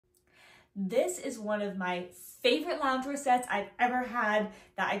This is one of my favorite loungewear sets I've ever had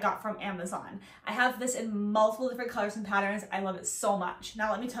that I got from Amazon. I have this in multiple different colors and patterns. I love it so much.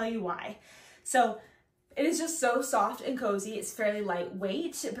 Now let me tell you why. So it is just so soft and cozy. It's fairly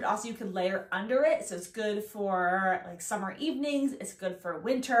lightweight, but also you can layer under it. So it's good for like summer evenings. It's good for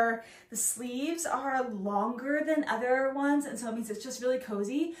winter. The sleeves are longer than other ones, and so it means it's just really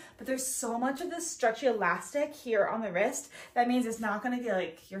cozy, but there's so much of this stretchy elastic here on the wrist. That means it's not gonna get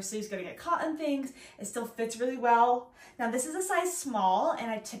like, your sleeve's gonna get caught in things. It still fits really well. Now this is a size small,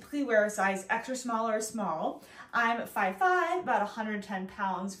 and I typically wear a size extra small or small. I'm 5'5", about 110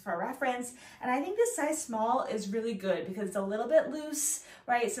 pounds for reference, and I think this size small is really good because it's a little bit loose,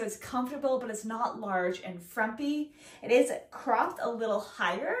 right? So it's comfortable, but it's not large and frumpy. It is cropped a little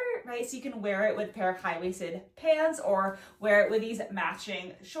higher, right? So you can wear it with a pair of high-waisted pants or wear it with these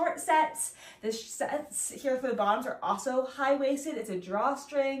matching short sets. The sets here for the bottoms are also high-waisted. It's a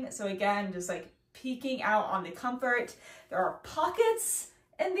drawstring, so again, just like peeking out on the comfort. There are pockets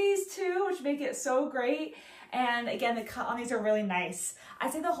in these too, which make it so great. And again, the cut on these are really nice.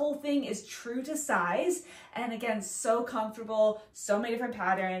 I'd say the whole thing is true to size. And again, so comfortable, so many different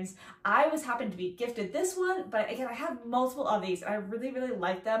patterns. I was happened to be gifted this one, but again, I have multiple of these and I really, really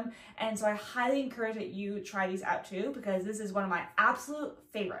like them. And so I highly encourage that you try these out too, because this is one of my absolute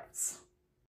favorites.